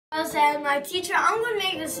I said, my teacher, I'm going to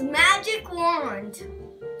make this magic wand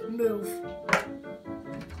move.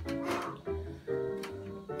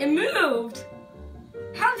 It moved.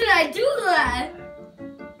 How did I do that?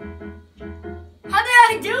 How did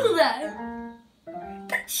I do that?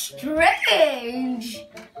 That's strange.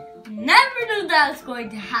 Never knew that was going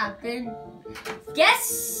to happen.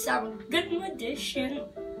 Yes, I'm a good magician.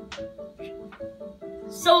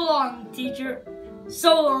 So long, teacher.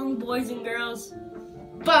 So long, boys and girls.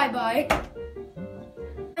 Bye-bye.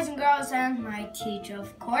 Boys and girls and my teacher,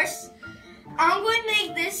 of course. I'm going to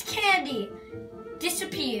make this candy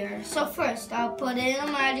disappear. So first, I'll put it in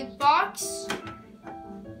a magic box.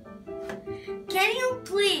 Can you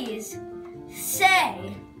please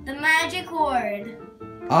say the magic word?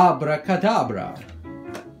 Abracadabra.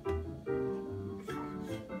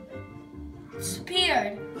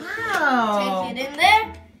 Disappeared. Wow. Take it in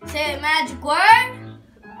there. Say the magic word.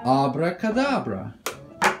 Abracadabra.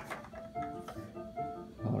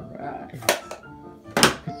 All right.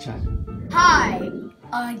 Good job. Hi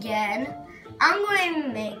again. I'm going to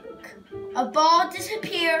make a ball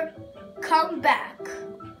disappear, come back.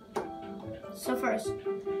 So first,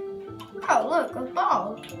 oh look, a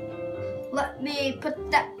ball. Let me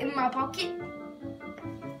put that in my pocket.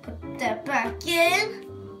 Put that back in.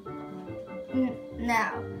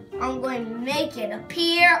 Now, I'm going to make it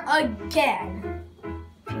appear again.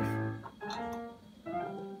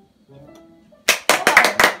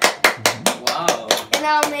 Wow. And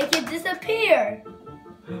I'll make it disappear.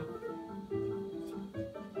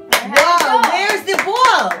 Wow, where's the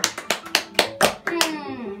ball?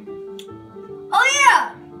 Oh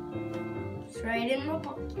yeah! It's right in my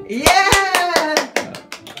pocket. Yeah!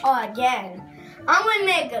 Oh, again. I'm going to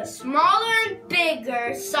make a smaller and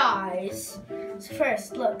bigger size. So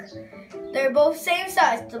first, look. They're both same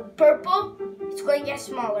size. The purple, it's going to get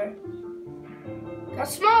smaller. Got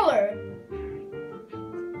smaller.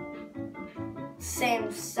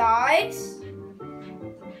 Same size.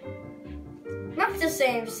 Not the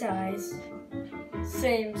same size.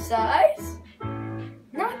 Same size.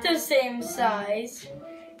 Not the same size.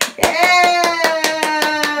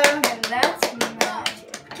 Yeah! And that's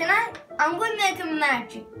magic. I'm going to make a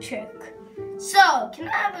magic trick. So, can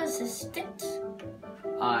I have an assistant?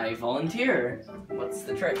 I volunteer. What's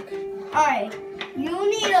the trick? Alright, you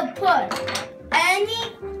need to put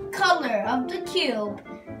any color of the cube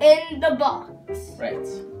in the box. Right.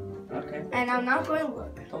 Okay. And I'm not going to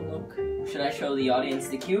look. Don't look. Should I show the audience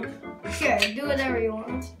the cube? Sure, do whatever you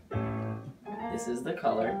want. This is the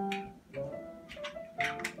color.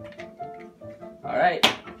 Alright,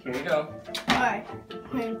 here we go. Alright,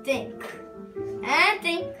 I'm going to think. And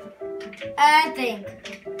think. And think.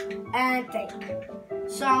 And think.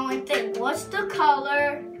 So I'm going to think, what's the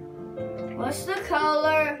color? What's the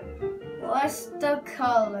color? What's the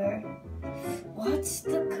color? What's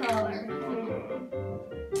the color?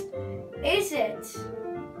 Is it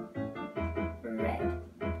red?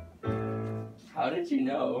 How did you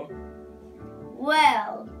know?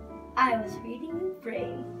 Well, I was reading your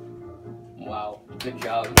brain. Wow, good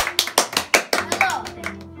job. Hello.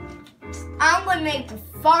 I'm going to make the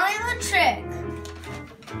final trick.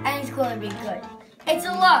 And it's going to be good. It's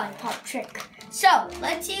a lollipop trick. So,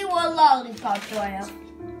 let's see what lollipop do I have.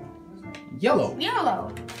 Yellow.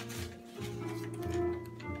 Yellow.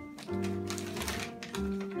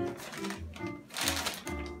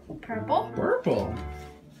 Purple. Purple.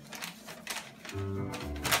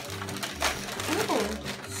 Ooh,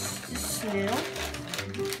 snail.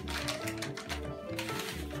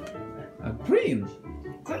 Green.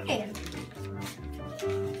 Green.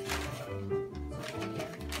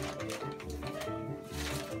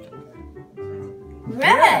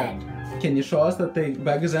 Red. Can you show us that the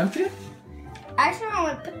bag is empty? Actually, I'm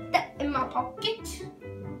going to put that in my pocket.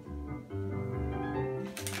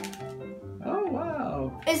 Oh,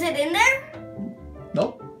 wow. Is it in there?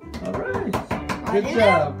 Nope. All right. Not Good in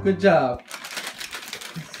job. Good job.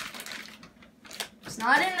 It's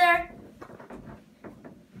not in there.